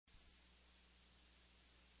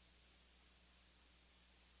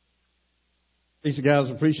These guys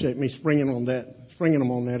appreciate me springing them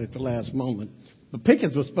on that at the last moment. But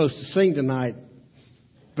Pickens was supposed to sing tonight,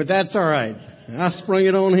 but that's all right. I sprung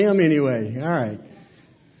it on him anyway. All right.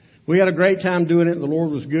 We had a great time doing it. The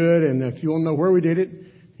Lord was good. And if you want to know where we did it,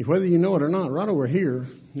 whether you know it or not, right over here,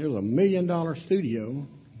 there's $1 million studio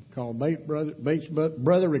called Bates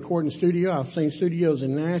Brother Recording Studio. I've seen studios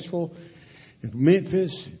in Nashville and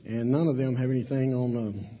Memphis, and none of them have anything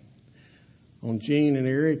on Gene and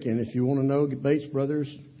Eric. And if you want to know, get Bates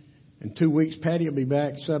Brothers. In 2 weeks, Patty will be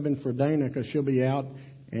back subbing for Dana because she'll be out.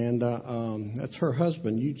 And that's her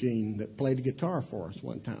husband, Eugene, that played the guitar for us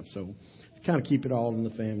one time. So kind of keep it all in the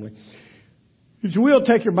family. If you will,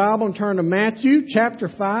 take your Bible and turn to Matthew chapter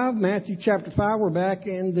 5. Matthew chapter 5. We're back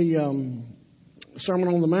in the Sermon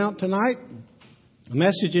on the Mount tonight. A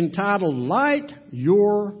message entitled, Light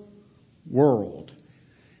Your World.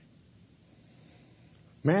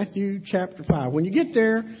 Matthew chapter 5. When you get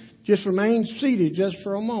there, just remain seated just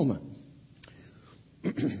for a moment.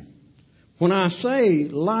 When I say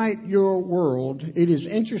light your world, it is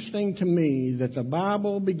interesting to me that the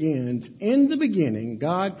Bible begins, in the beginning,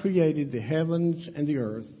 God created the heavens and the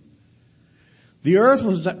earth. The earth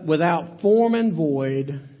was without form and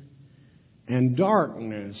void, and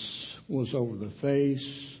darkness was over the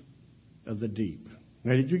face of the deep.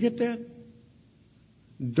 Now, did you get that?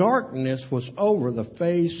 Darkness was over the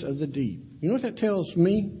face of the deep. You know what that tells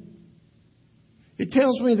me? It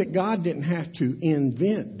tells me that God didn't have to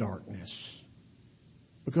invent darkness,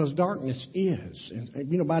 because darkness is.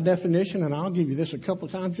 And, by definition, and I'll give you this a couple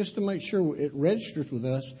of times just to make sure it registers with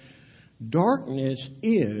us, darkness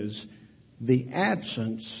is the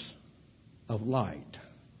absence of light.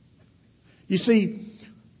 You see,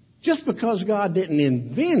 just because God didn't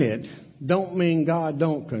invent it, don't mean God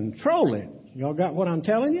don't control it. Y'all got what I'm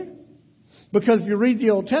telling you? Because if you read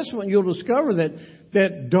the Old Testament, you'll discover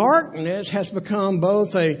that darkness has become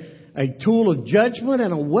both a tool of judgment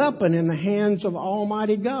and a weapon in the hands of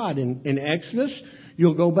Almighty God. In Exodus,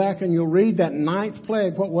 you'll go back and you'll read that 9th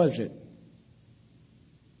plague. What was it?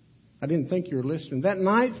 I didn't think you were listening. That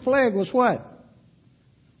 9th plague was what?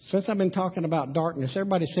 Since I've been talking about darkness,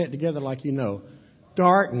 everybody say it together like you know.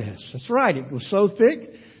 Darkness. That's right. It was so thick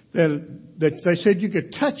that they said you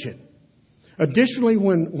could touch it. Additionally,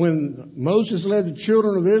 when Moses led the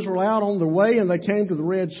children of Israel out on their way and they came to the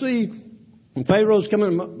Red Sea, and Pharaoh's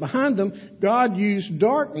coming behind them, God used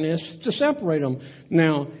darkness to separate them.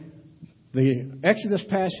 Now, the Exodus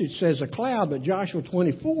passage says a cloud, but Joshua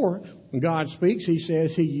 24, when God speaks, he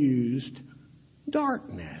says he used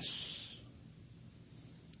darkness.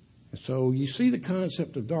 And so you see the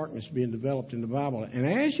concept of darkness being developed in the Bible. And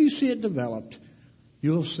as you see it developed,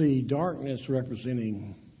 you'll see darkness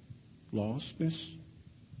representing lostness,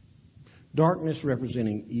 darkness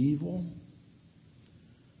representing evil,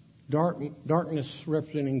 darkness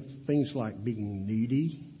representing things like being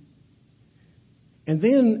needy. And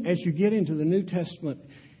then as you get into the New Testament,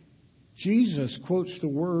 Jesus quotes the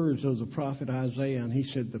words of the prophet Isaiah, and he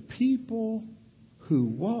said, the people who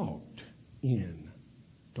walked in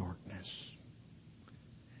darkness.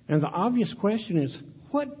 And the obvious question is,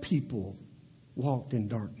 what people walked in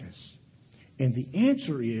darkness? And the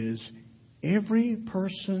answer is, every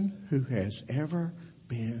person who has ever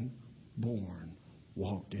been born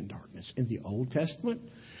walked in darkness. In the Old Testament,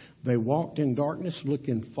 they walked in darkness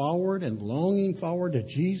looking forward and longing forward to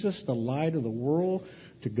Jesus, the light of the world,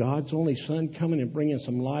 to God's only Son coming and bringing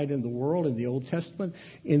some light in the world in the Old Testament.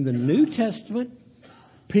 In the New Testament,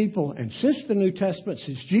 people, and since the New Testament,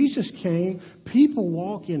 since Jesus came, people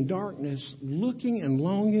walk in darkness looking and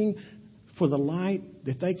longing for the light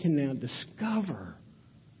that they can now discover.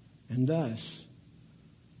 And thus,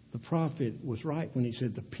 the prophet was right when he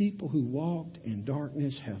said, the people who walked in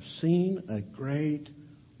darkness have seen a great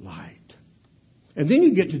light. And then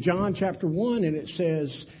you get to John chapter 1, and it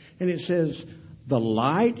says, the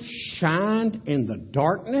light shined in the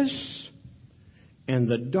darkness, and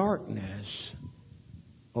the darkness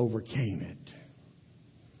overcame it.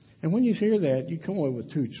 And when you hear that, you come away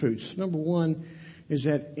with two truths. Number one is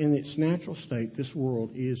that in its natural state, this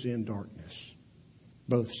world is in darkness,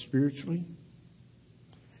 both spiritually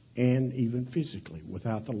and even physically,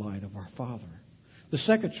 without the light of our Father. The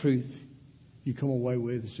second truth you come away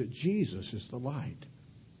with is that Jesus is the light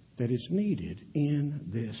that is needed in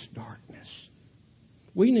this darkness.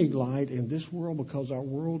 We need light in this world because our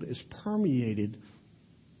world is permeated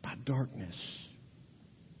by darkness.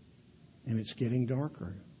 And it's getting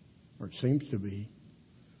darker, or it seems to be.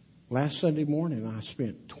 Last Sunday morning, I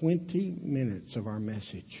spent 20 minutes of our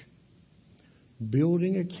message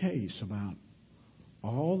building a case about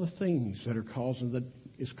all the things that are causing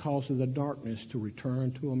the darkness to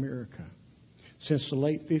return to America. Since the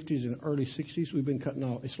late 50s and early 60s, we've been cutting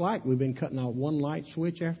off. It's like we've been cutting off one light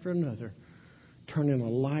switch after another, turning a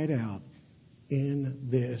light out in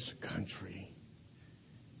this country.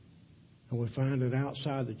 And we find that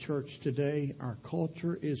outside the church today, our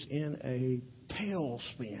culture is in a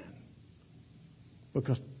tailspin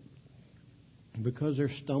because they're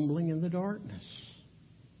stumbling in the darkness.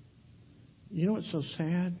 You know what's so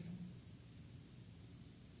sad?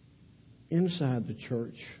 Inside the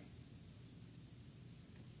church,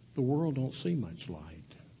 the world don't see much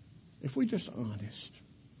light. If we're just honest,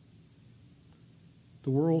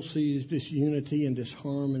 the world sees disunity and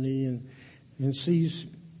disharmony and sees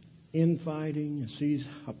infighting and sees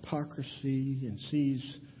hypocrisy and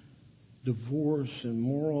sees divorce and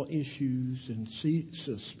moral issues and sees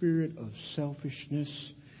a spirit of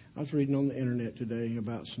selfishness. I was reading on the internet today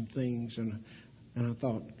about some things and I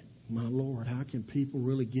thought, my Lord, how can people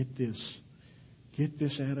really get this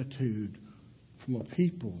attitude from a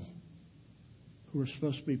people who are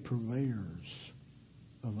supposed to be purveyors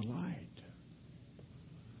of the light?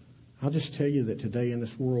 I'll just tell you that today in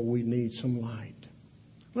this world we need some light.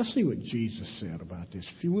 Let's see what Jesus said about this.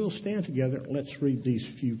 If you will, stand together. Let's read these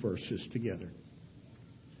few verses together.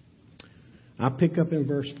 I pick up in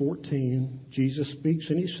verse 14. Jesus speaks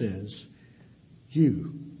and he says,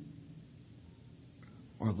 "You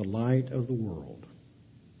are the light of the world.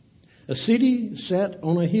 A city set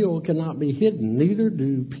on a hill cannot be hidden. Neither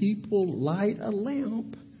do people light a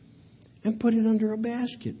lamp and put it under a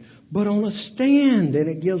basket, but on a stand, and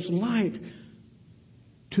it gives light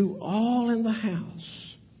to all in the house.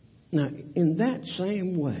 Now, in that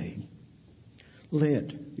same way,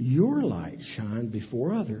 let your light shine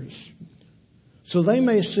before others, so they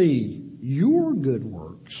may see your good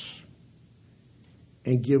works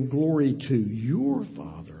and give glory to your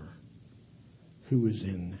Father who is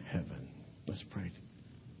in heaven." Let's pray.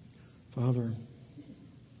 Father,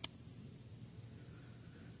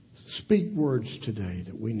 speak words today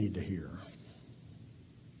that we need to hear.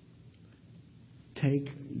 Take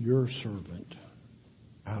your servant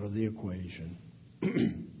out of the equation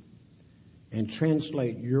and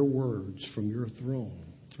translate your words from your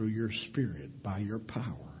throne through your Spirit by your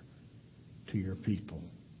power to your people.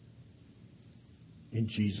 In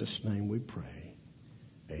Jesus' name we pray.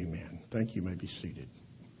 Amen. Thank you. You may be seated.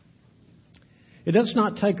 It does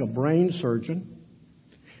not take a brain surgeon.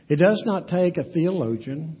 It does not take a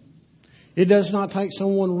theologian. It does not take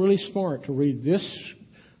someone really smart to read this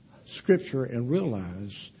scripture and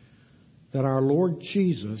realize that our Lord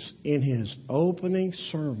Jesus, in his opening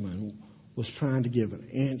sermon, was trying to give an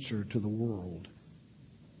answer to the world.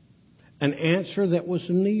 An answer that was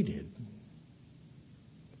needed.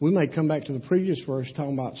 We may come back to the previous verse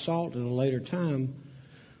talking about salt at a later time,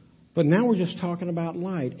 but now we're just talking about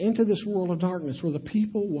light. Into this world of darkness where the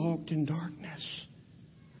people walked in darkness.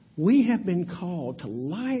 We have been called to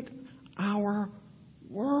light our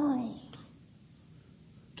world.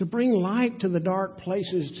 To bring light to the dark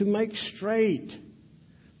places, to make straight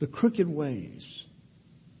the crooked ways,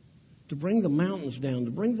 to bring the mountains down,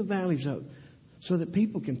 to bring the valleys up, so that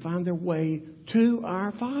people can find their way to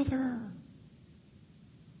our Father.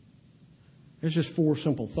 There's just 4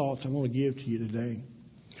 simple thoughts I want to give to you today.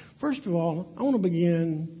 First of all, I want to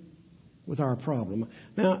begin with our problem.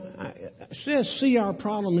 Now, it says see our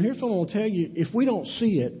problem, and here's what I want to tell you. If we don't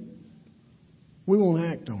see it, we won't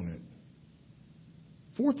act on it.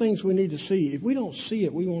 4 things we need to see. If we don't see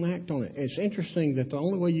it, we won't act on it. It's interesting that the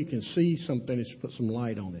only way you can see something is to put some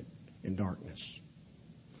light on it in darkness.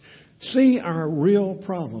 See our real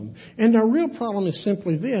problem. And our real problem is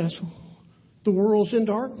simply this. The world's in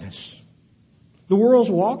darkness. The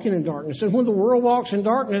world's walking in darkness. And when the world walks in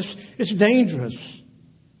darkness, it's dangerous.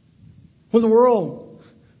 When the world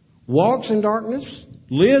walks in darkness,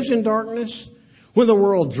 lives in darkness, when the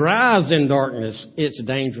world drives in darkness, it's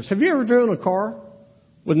dangerous. Have you ever driven a car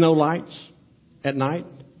with no lights at night?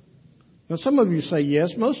 Now, some of you say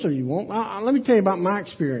yes. Most of you won't. Let me tell you about my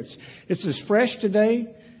experience. It's as fresh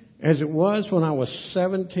today as it was when I was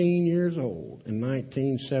 17 years old in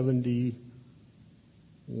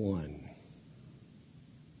 1971.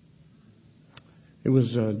 It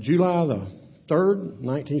was July the 3rd,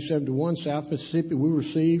 1971, South Mississippi. We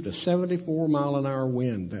received a 74-mile-an-hour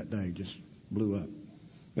wind that day. Just blew up.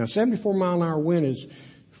 Now, 74-mile-an-hour wind is,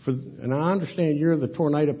 and I understand you're the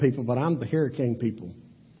tornado people, but I'm the hurricane people.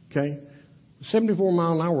 Okay? 74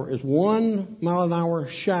 mile an hour is 1 mile an hour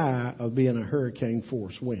shy of being a hurricane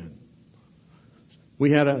force wind.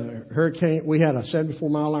 We had a 74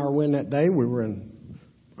 mile an hour wind that day.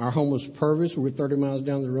 Our home was Purvis. We were 30 miles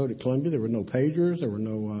down the road at Columbia. There were no pagers. There were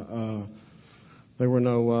no There were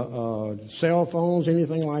no cell phones,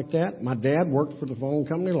 anything like that. My dad worked for the phone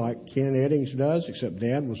company like Ken Eddings does, except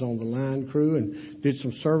Dad was on the line crew and did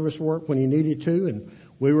some service work when he needed to. And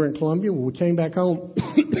we were in Columbia. When we came back home,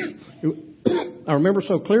 I remember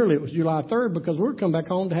so clearly it was July 3rd because we were coming back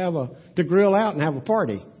home to grill out and have a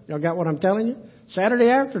party. Y'all got what I'm telling you? Saturday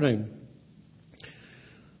afternoon.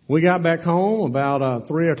 We got back home about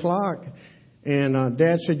 3 o'clock, and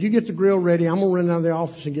Dad said, "You get the grill ready. I'm going to run down to the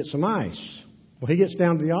office and get some ice." Well, he gets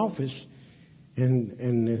down to the office,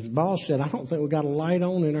 and his boss said, "I don't think we got a light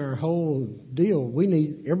on in our whole deal.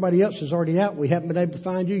 Everybody else is already out. We haven't been able to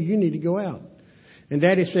find you. You need to go out." And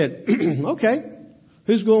Daddy said, "Okay,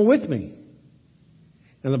 who's going with me?"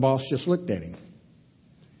 And the boss just looked at him.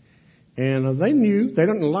 And they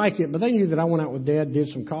didn't like it, but they knew that I went out with Dad, did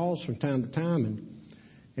some calls from time to time.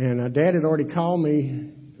 And Dad had already called me.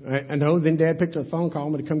 I know. Then Dad picked up the phone,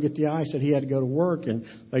 called me to come get the ice. Said he had to go to work, and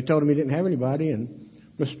they told him he didn't have anybody. And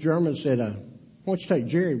Mr. German said, "Why don't you take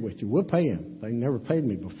Jerry with you? We'll pay him." They never paid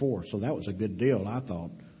me before, so that was a good deal, I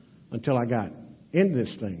thought, until I got into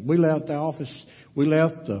this thing. We left the office. We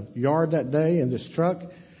left the yard that day in this truck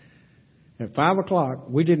at 5 o'clock.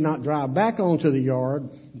 We did not drive back onto the yard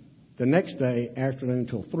the next day afternoon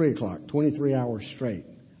until 3 o'clock, 23 hours straight.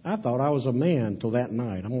 I thought I was a man till that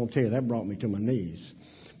night. I'm going to tell you, that brought me to my knees.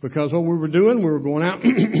 Because what we were doing, we were going out,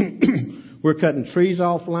 we were cutting trees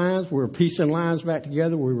off lines, we were piecing lines back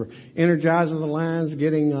together, we were energizing the lines,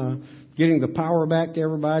 getting the power back to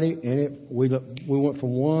everybody, and we went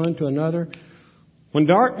from one to another. When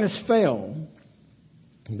darkness fell,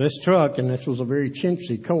 this truck, and this was a very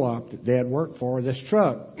chintzy co-op that Dad worked for, this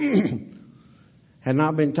truck had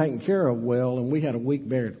not been taken care of well, and we had a weak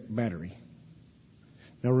battery.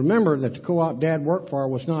 Now remember that the co-op Dad worked for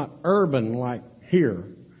was not urban like here.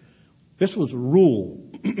 This was rural.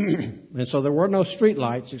 And so there were no street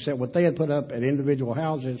lights except what they had put up at individual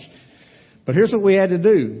houses. But here's what we had to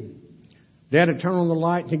do. Dad would turn on the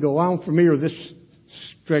light and he'd go, "I'm familiar with this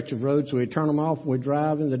stretch of road," so he'd turn them off and we'd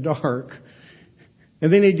drive in the dark.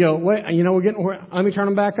 And then he'd go, "Wait, let me turn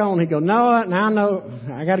them back on." He'd go, "No,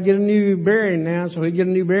 I got to get a new bearing now." So he'd get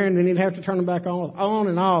a new bearing, then he'd have to turn them back on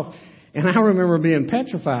and off. And I remember being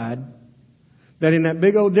petrified that in that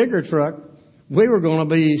big old digger truck, we were going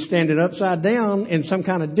to be standing upside down in some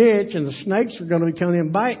kind of ditch, and the snakes were going to be coming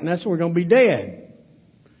in biting us, and we're going to be dead.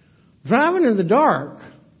 Driving in the dark,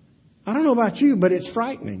 I don't know about you, but it's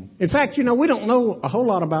frightening. In fact, we don't know a whole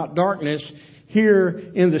lot about darkness here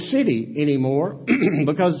in the city anymore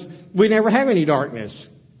because we never have any darkness.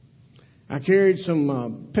 I carried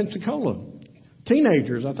some Pensacola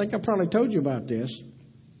teenagers. I think I probably told you about this.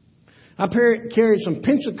 I carried some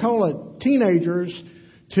Pensacola teenagers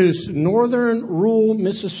to northern rural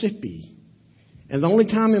Mississippi. And the only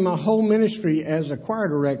time in my whole ministry as a choir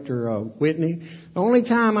director, Whitney, the only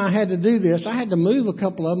time I had to do this, I had to move a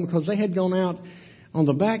couple of them because they had gone out on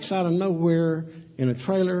the backside of nowhere in a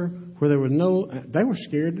trailer where they were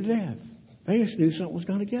scared to death. They just knew something was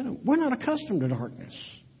going to get them. We're not accustomed to darkness.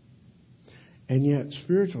 And yet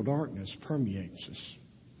spiritual darkness permeates us.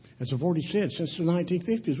 As I've already said, since the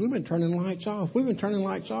 1950s, we've been turning lights off.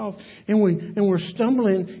 And we're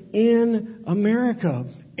stumbling in America.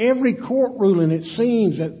 Every court ruling, it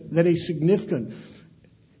seems, that is significant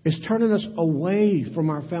is turning us away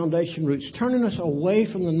from our foundation roots, turning us away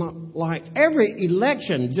from the light. Every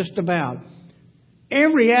election, just about,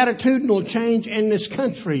 every attitudinal change in this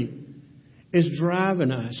country is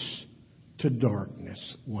driving us to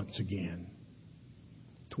darkness once again.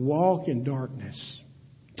 To walk in darkness.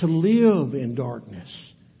 To live in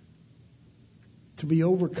darkness, to be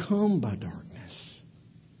overcome by darkness,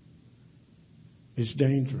 is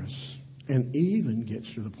dangerous and even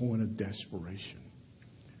gets to the point of desperation.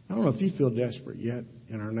 I don't know if you feel desperate yet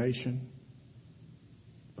in our nation,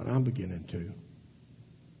 but I'm beginning to.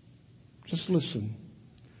 Just listen.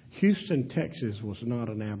 Houston, Texas was not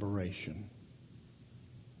an aberration.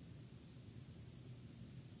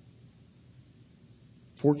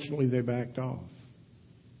 Fortunately, they backed off.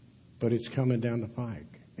 But it's coming down the pike.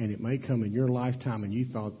 And it may come in your lifetime, and you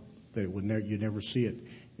thought that you'd never see it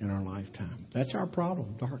in our lifetime. That's our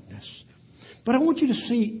problem, darkness. But I want you to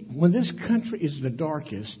see, when this country is the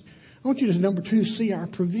darkest, I want you to, number two, see our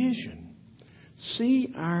provision.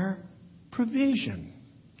 See our provision.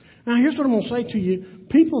 Now, here's what I'm going to say to you.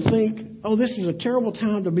 People think, this is a terrible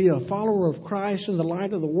time to be a follower of Christ and the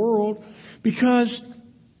light of the world because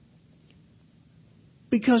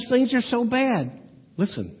things are so bad.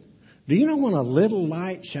 Listen. Do you know when a little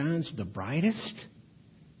light shines the brightest?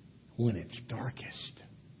 When it's darkest.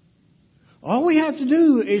 All we have to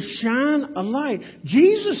do is shine a light.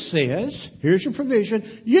 Jesus says, here's your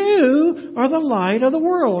provision, you are the light of the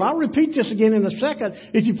world. I'll repeat this again in a second.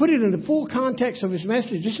 If you put it in the full context of his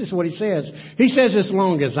message, this is what he says. He says, as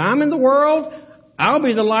long as I'm in the world, I'll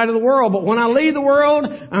be the light of the world. But when I leave the world,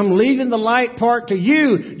 I'm leaving the light part to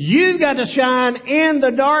you. You've got to shine in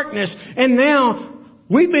the darkness. And now,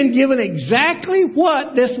 we've been given exactly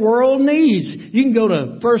what this world needs. You can go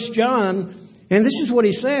to 1 John, and this is what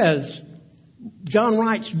he says. John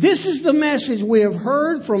writes, this is the message we have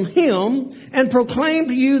heard from him and proclaim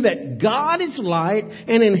to you that God is light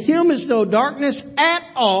and in him is no darkness at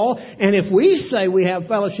all. And if we say we have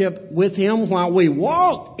fellowship with him while we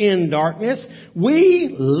walk in darkness,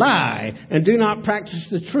 we lie and do not practice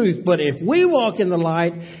the truth. But if we walk in the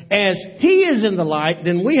light as he is in the light,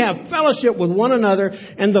 then we have fellowship with one another,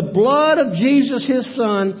 and the blood of Jesus, his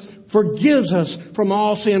son, forgives us from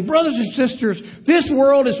all sin. Brothers and sisters, this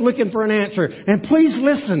world is looking for an answer. And please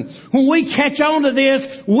listen, when we catch on to this,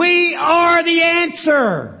 we are the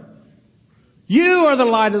answer. You are the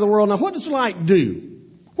light of the world. Now, what does light do?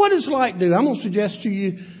 What does light do? I'm going to suggest to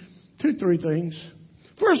you 2-3 things.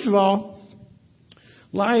 First of all,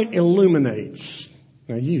 light illuminates.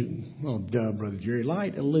 Now, Brother Jerry,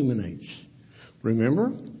 light illuminates.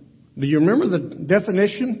 Remember? Do you remember the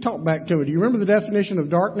definition? Talk back to me. Do you remember the definition of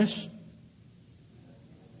darkness?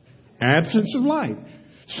 Absence of light.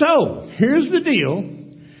 So, here's the deal,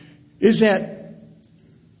 is that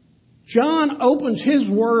John opens his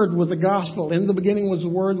word with the gospel. In the beginning was the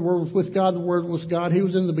Word was with God, the Word was God. He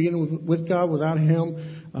was in the beginning with God. Without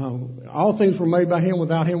him, all things were made by him.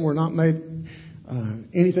 Without him were not made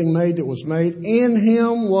anything made that was made. In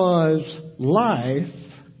him was life,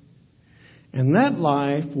 and that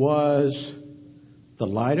life was the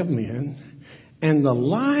light of men. And the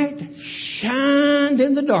light shined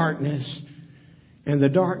in the darkness, and the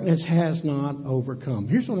darkness has not overcome.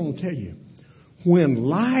 Here's what I'm going to tell you. When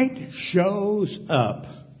light shows up,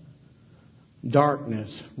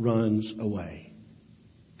 darkness runs away.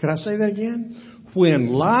 Could I say that again? When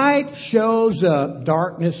light shows up,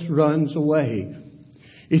 darkness runs away.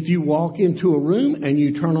 If you walk into a room and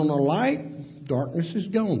you turn on a light, darkness is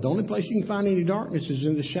gone. The only place you can find any darkness is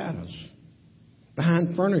in the shadows,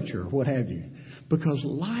 behind furniture, what have you. Because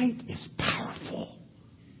light is powerful.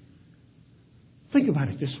 Think about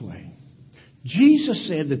it this way. Jesus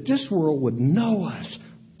said that this world would know us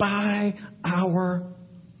by our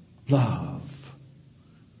love.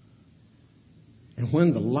 And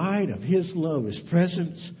when the light of his love is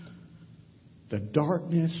present, the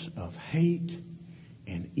darkness of hate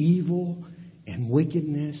and evil and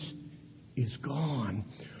wickedness is gone.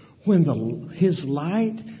 When the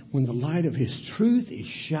light of his truth is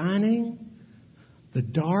shining, the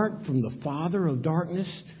dark from the father of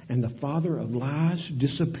darkness and the father of lies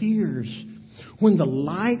disappears. When the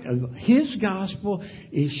light of his gospel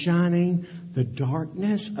is shining, the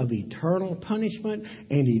darkness of eternal punishment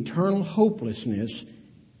and eternal hopelessness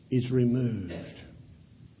is removed.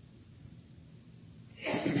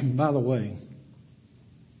 By the way,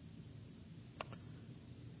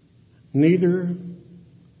 neither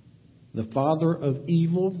the father of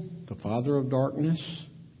evil, the father of darkness,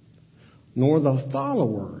 nor the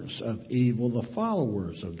followers of evil, the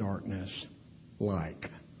followers of darkness, like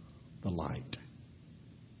the light.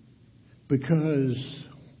 Because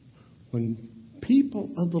when people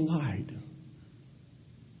of the light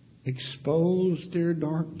expose their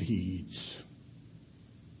dark deeds,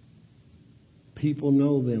 people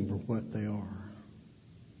know them for what they are.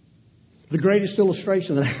 The greatest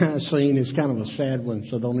illustration that I've seen is kind of a sad one,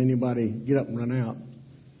 so don't anybody get up and run out.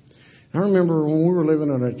 I remember when we were living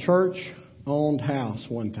in a church-owned house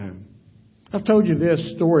one time. I've told you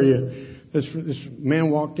this story. This man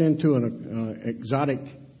walked into an exotic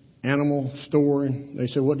animal store, and they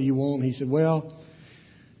said, "What do you want?" He said, "Well,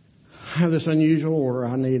 I have this unusual order.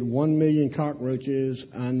 I need 1 million cockroaches.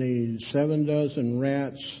 I need 7 dozen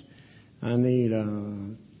rats. I need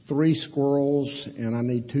 3 squirrels, and I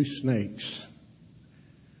need 2 snakes."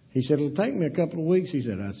 He said, "It'll take me a couple of weeks." He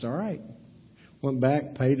said, "That's all right." Went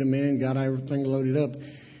back, paid the man, got everything loaded up.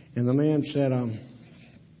 And the man said,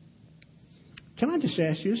 "Can I just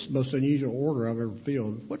ask you, this is the most unusual order I've ever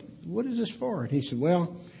filled. What is this for?" And he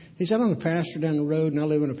said, "I'm a pastor down the road, and I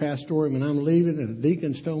live in a pastorium, and I'm leaving, and the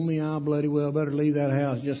deacons told me I bloody well better leave that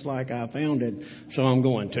house just like I found it, so I'm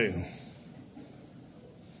going to."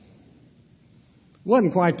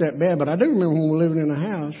 Wasn't quite that bad, but I do remember when we were living in a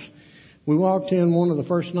house, we walked in one of the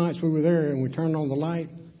first nights we were there, and we turned on the light,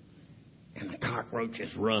 and the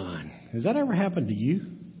cockroaches run. Has that ever happened to you?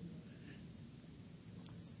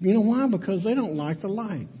 You know why? Because they don't like the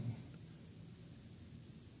light.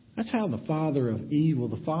 That's how the father of evil,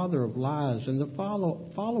 the father of lies, and the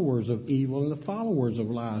followers of evil and the followers of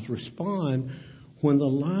lies respond when the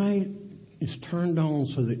light is turned on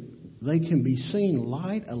so that they can be seen.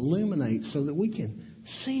 Light illuminates so that we can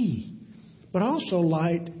see. But also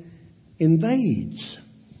light invades.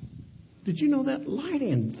 Did you know that? Light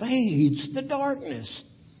invades the darkness.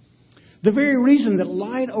 The very reason that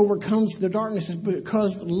light overcomes the darkness is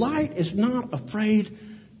because light is not afraid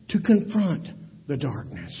to confront the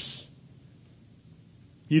darkness.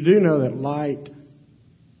 You do know that light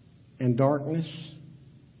and darkness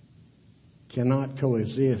cannot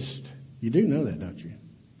coexist. You do know that, don't you?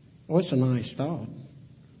 Oh, it's a nice thought.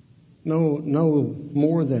 No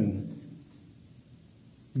more than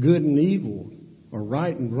good and evil or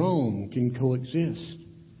right and wrong can coexist.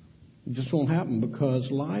 It just won't happen because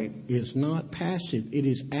light is not passive. It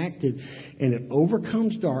is active, and it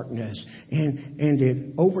overcomes darkness, and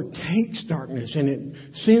it overtakes darkness, and it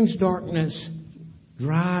sends darkness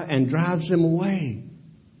and drives them away.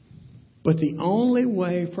 But the only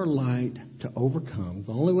way for light to overcome,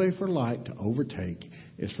 the only way for light to overtake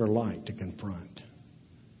is for light to confront.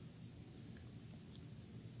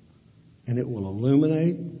 And it will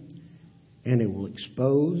illuminate, and it will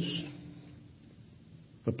expose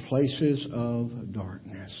the places of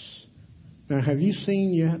darkness. Now, have you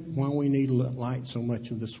seen yet why we need light so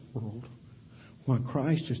much in this world? Why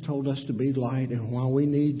Christ has told us to be light and why we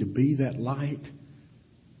need to be that light?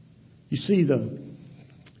 You see, the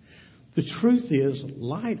truth is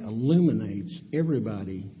light illuminates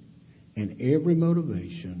everybody and every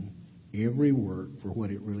motivation, every work for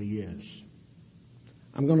what it really is.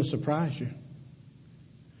 I'm going to surprise you.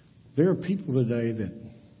 There are people today that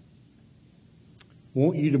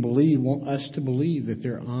want us to believe that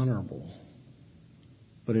they're honorable.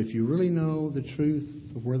 But if you really know the truth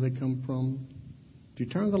of where they come from, if you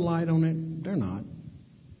turn the light on it, they're not.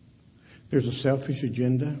 There's a selfish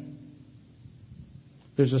agenda.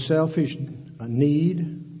 There's a selfish need.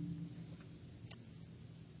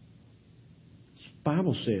 The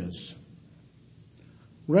Bible says,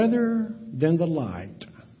 rather than the light,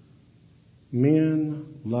 men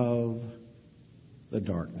love the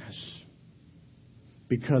darkness,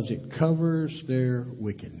 because it covers their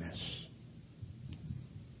wickedness.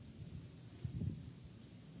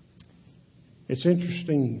 It's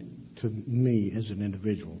interesting to me as an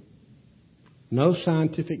individual. No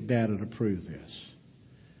scientific data to prove this.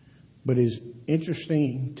 But it's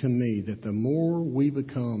interesting to me that the more we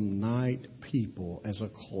become night people as a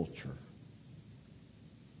culture,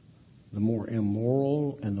 the more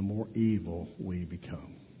immoral and the more evil we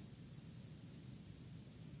become.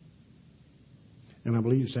 And I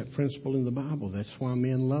believe it's that principle in the Bible. That's why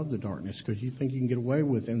men love the darkness, because you think you can get away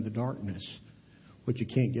with in the darkness what you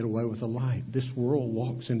can't get away with the light. This world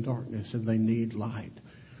walks in darkness and they need light.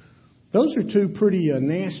 Those are two pretty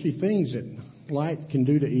nasty things that light can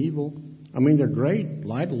do to evil. I mean, they're great.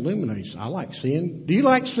 Light illuminates. I like seeing. Do you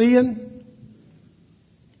like seeing?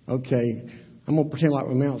 Okay. I'm going to pretend like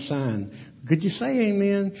we're Mount Sinai. Could you say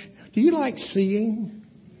amen? Do you like seeing?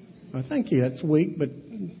 Well, thank you. That's weak, but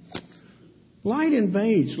light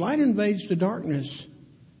invades. Light invades the darkness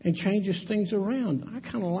and changes things around. I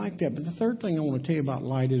kind of like that. But the third thing I want to tell you about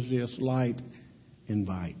light is this. Light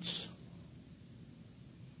invites.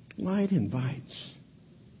 Light invites.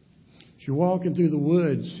 If you're walking through the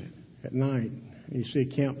woods at night and you see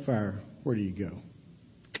a campfire, where do you go?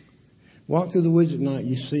 Walk through the woods at night,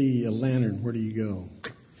 you see a lantern, where do you go?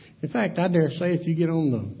 In fact, I dare say if you get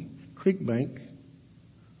on the creek bank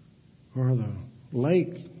or the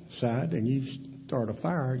lake side and you start a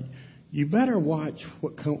fire, you better watch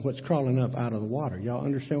what's crawling up out of the water. Y'all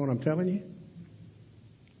understand what I'm telling you?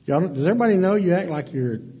 Does everybody know you act like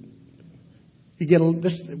you get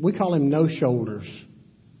this? We call them no shoulders,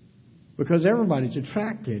 because everybody's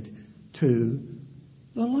attracted to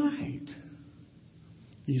the light.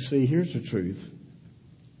 You see, here's the truth.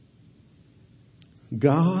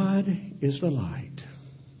 God is the light,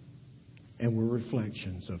 and we're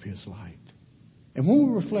reflections of His light. And when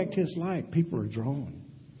we reflect His light, people are drawn,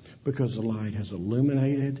 because the light has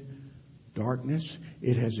illuminated darkness,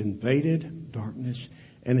 it has invaded darkness,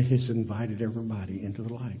 and it has invited everybody into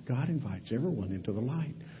the light. God invites everyone into the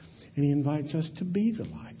light, and He invites us to be the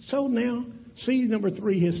light. So now, see number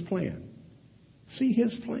 3, His plan. See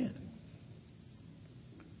His plan.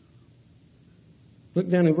 Look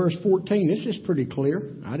down in verse 14. This is pretty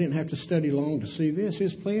clear. I didn't have to study long to see this.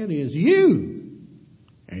 His plan is you.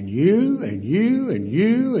 And you, and you, and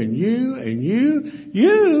you, and you, and you.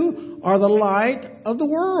 You are the light of the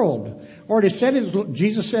world. already said it.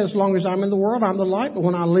 Jesus said, as long as I'm in the world, I'm the light. But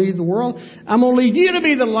when I leave the world, I'm going to leave you to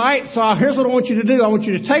be the light. So here's what I want you to do. I want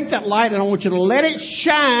you to take that light and I want you to let it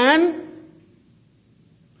shine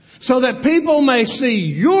so that people may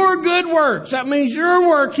see your good works. That means you're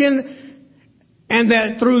working, and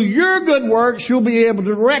that through your good works, you'll be able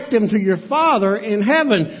to direct them to your Father in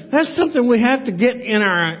heaven. That's something we have to get in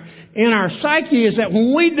our psyche, is that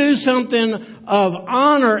when we do something of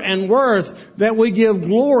honor and worth, that we give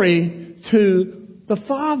glory to the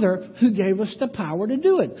Father who gave us the power to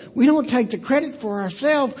do it. We don't take the credit for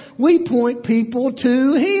ourselves. We point people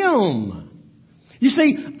to Him. You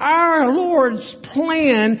see, our Lord's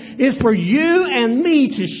plan is for you and me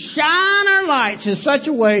to shine our lights in such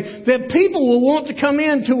a way that people will want to come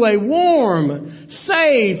into a warm,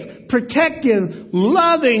 safe, protective,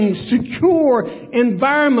 loving, secure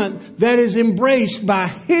environment that is embraced by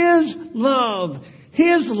His love,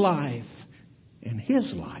 His life, and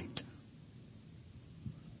His light.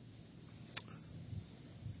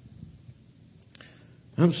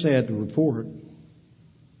 I'm sad to report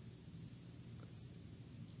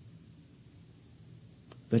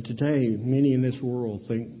that today, many in this world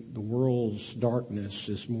think the world's darkness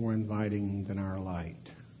is more inviting than our light.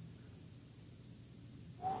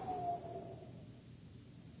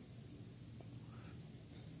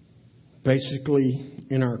 Basically,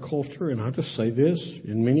 in our culture, and I'll just say this,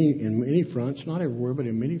 in many fronts, not everywhere, but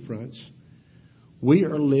in many fronts, we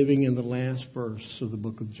are living in the last verse of the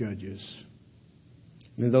book of Judges.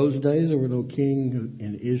 And in those days, there were no king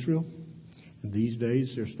in Israel. In these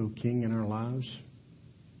days, there's no king in our lives.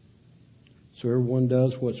 So everyone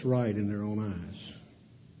does what's right in their own eyes.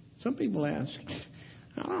 Some people ask,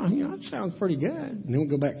 oh, that sounds pretty good. And then we'll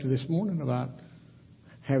go back to this morning about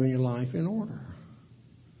having your life in order.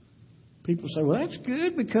 People say, well, that's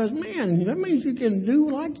good because, man, that means you can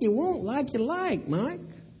do like you want, like you like, Mike.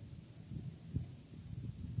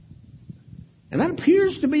 And that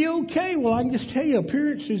appears to be okay. Well, I can just tell you,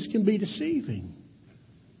 appearances can be deceiving.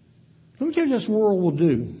 Let me tell you what this world will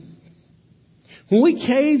do. When we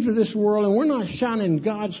cave to this world and we're not shining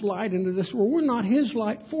God's light into this world, we're not His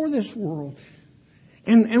light for this world.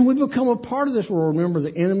 And we become a part of this world. Remember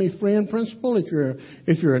the enemy-friend principle? If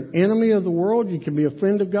you're an enemy of the world, you can be a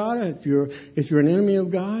friend of God. If you're an enemy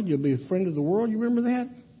of God, you'll be a friend of the world. You remember that?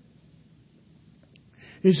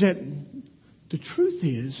 Is that the truth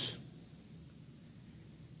is,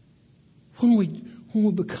 when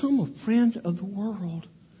we become a friend of the world,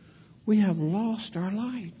 we have lost our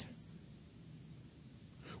light.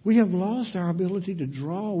 We have lost our ability to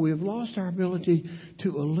draw. We have lost our ability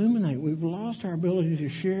to illuminate. We've lost our ability to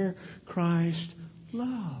share Christ's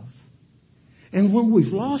love. And when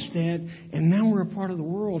we've lost that, and now we're a part of the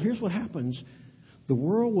world, here's what happens. The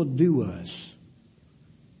world will do us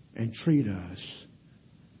and treat us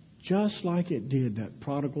just like it did that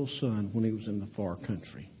prodigal son when he was in the far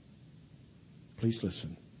country. Please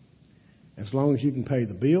listen. As long as you can pay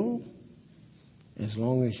the bill, as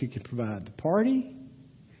long as you can provide the party,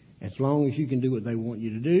 as long as you can do what they want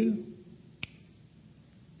you to do,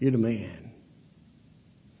 you're the man.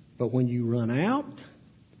 But when you run out,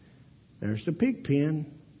 there's the pig pen.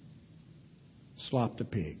 Slop the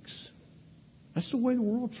pigs. That's the way the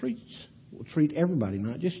world will treat everybody,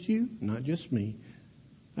 not just you, not just me.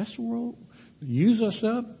 That's the world. Use us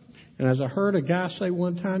up. And as I heard a guy say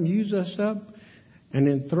one time, use us up and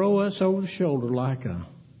then throw us over the shoulder like a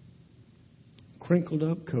crinkled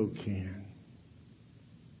up Coke can.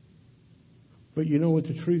 But you know what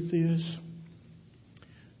the truth is?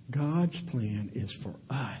 God's plan is for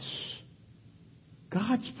us.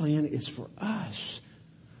 God's plan is for us.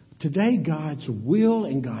 Today, God's will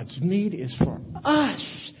and God's need is for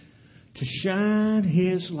us to shine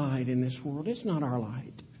His light in this world. It's not our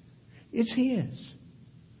light. It's His.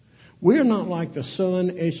 We're not like the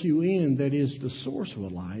sun, S-U-N, that is the source of a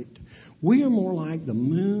light. We are more like the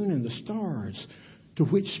moon and the stars, to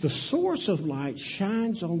which the source of light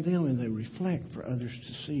shines on them and they reflect for others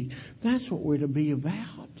to see. That's what we're to be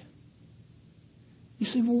about. You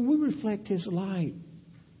see, when we reflect His light,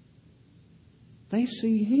 they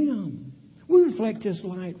see Him. We reflect His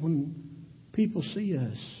light when people see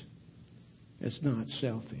us as not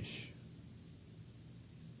selfish,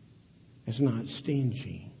 as not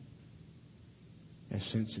stingy, as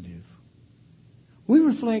sensitive. We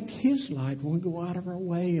reflect His light when we go out of our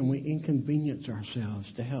way and we inconvenience ourselves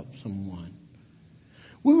to help someone.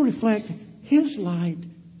 We reflect His light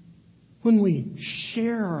when we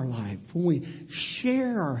share our life, when we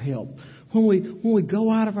share our help, when we go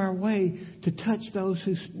out of our way to touch those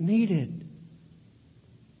who need it.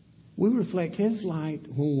 We reflect His light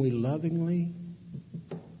when we lovingly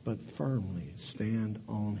but firmly stand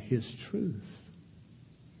on His truth.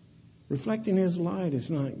 Reflecting His light is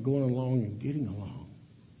not going along and getting along.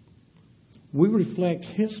 We reflect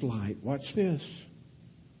His light, watch this,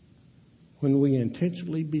 when we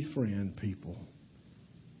intentionally befriend people.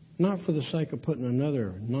 Not for the sake of putting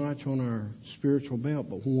another notch on our spiritual belt,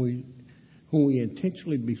 but when we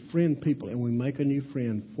intentionally befriend people and we make a new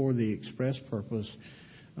friend for the express purpose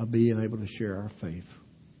of being able to share our faith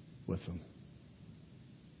with them.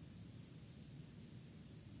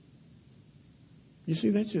 You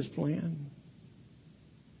see, that's His plan.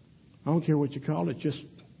 I don't care what you call it, just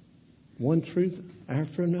one truth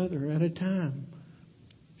after another at a time.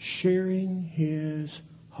 Sharing His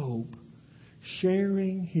hope,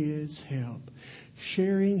 sharing His help,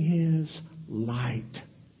 sharing His light,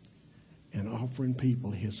 and offering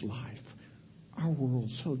people His life. Our world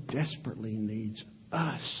so desperately needs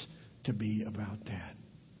us to be about that.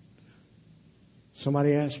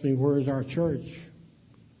 Somebody asked me, where is our church?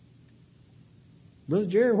 Brother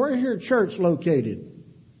Jerry, where is your church located?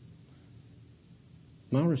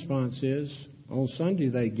 My response is, on Sunday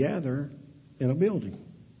they gather in a building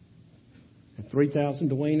at 3000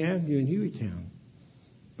 Duane Avenue in Hueytown.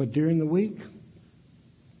 But during the week,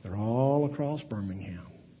 they're all across Birmingham.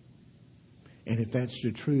 And if that's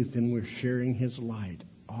the truth, then we're sharing His light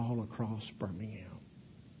all across Birmingham.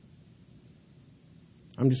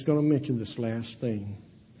 I'm just going to mention this last thing.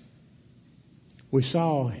 We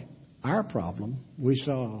saw our problem. We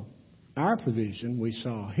saw our provision. We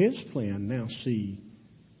saw His plan. Now see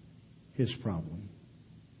His problem.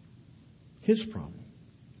 His problem.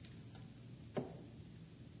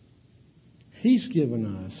 He's given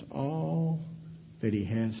us all that He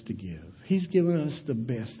has to give. He's given us the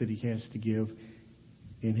best that He has to give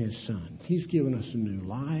in His Son. He's given us a new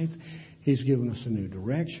life. He's given us a new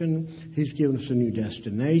direction. He's given us a new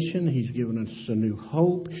destination. He's given us a new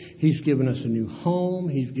hope. He's given us a new home.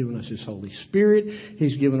 He's given us His Holy Spirit.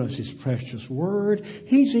 He's given us His precious Word.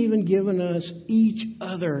 He's even given us each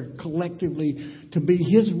other collectively to be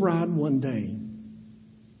His bride one day.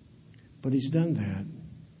 But He's done that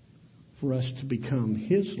for us to become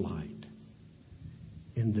His light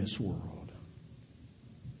in this world.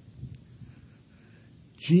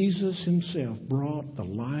 Jesus Himself brought the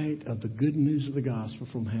light of the good news of the gospel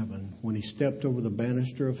from heaven when He stepped over the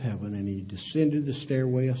banister of heaven and He descended the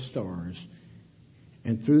stairway of stars.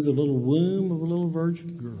 And through the little womb of a little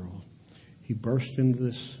virgin girl, He burst into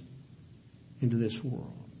this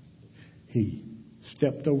world. He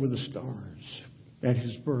stepped over the stars. At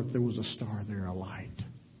His birth, there was a star there, a light.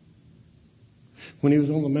 When He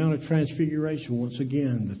was on the Mount of Transfiguration, once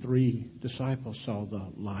again, the 3 disciples saw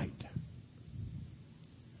the light.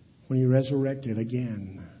 When He resurrected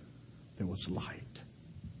again, there was light.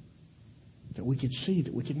 That we could see,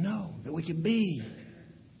 that we could know, that we could be.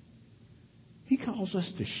 He calls us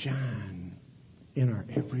to shine in our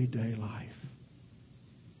everyday life.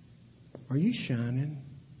 Are you shining?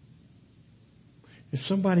 If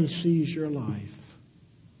somebody sees your life,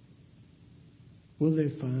 will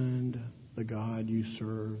they find the God you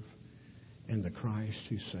serve and the Christ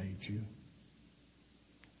who saved you?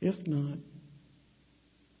 If not,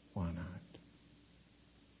 why not?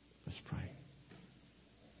 Let's pray.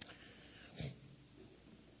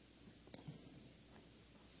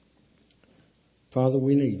 Father,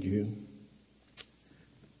 we need You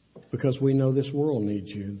because we know this world needs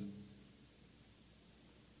You.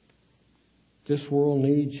 This world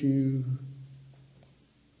needs You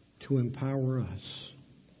to empower us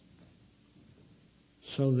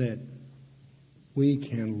so that we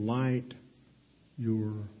can light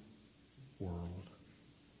Your world.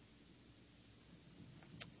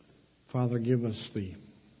 Father, give us the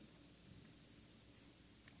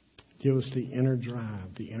inner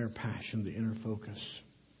drive, the inner passion, the inner focus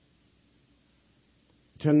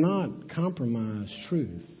to not compromise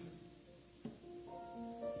truth,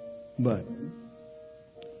 but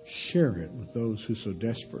share it with those who so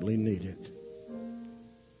desperately need it.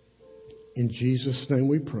 In Jesus' name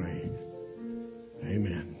we pray.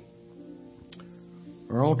 Amen.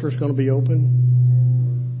 Our altar is going to be open.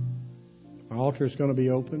 Our altar is going to be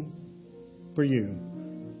open for you.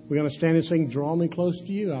 We're going to stand and sing, Draw Me Close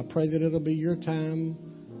to You. I pray that it'll be your time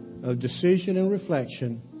of decision and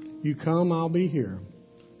reflection. You come, I'll be here.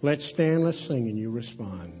 Let's stand, let's sing, and you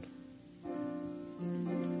respond.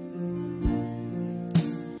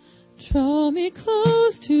 Draw me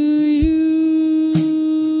close to You.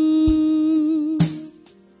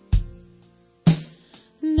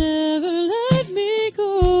 Never let me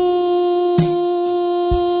go.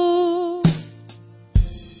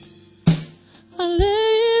 I lay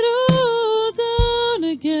it all down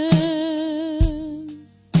again.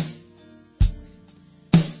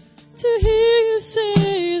 to hear you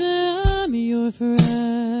say that I'm your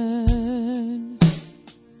friend.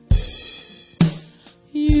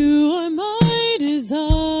 You are my desire.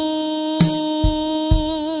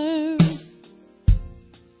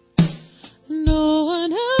 No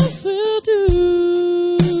one else will do.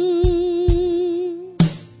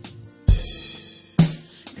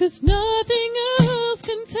 'Cause nothing else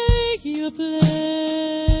can take your place.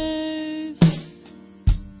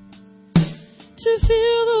 To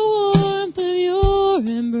feel the warmth of your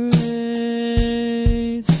embrace.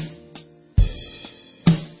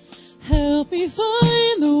 Help me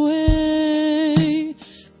find the way.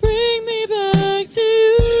 Bring me back to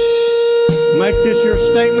you. Make this your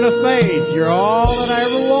statement of faith. You're all that I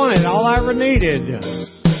ever wanted, all I ever needed.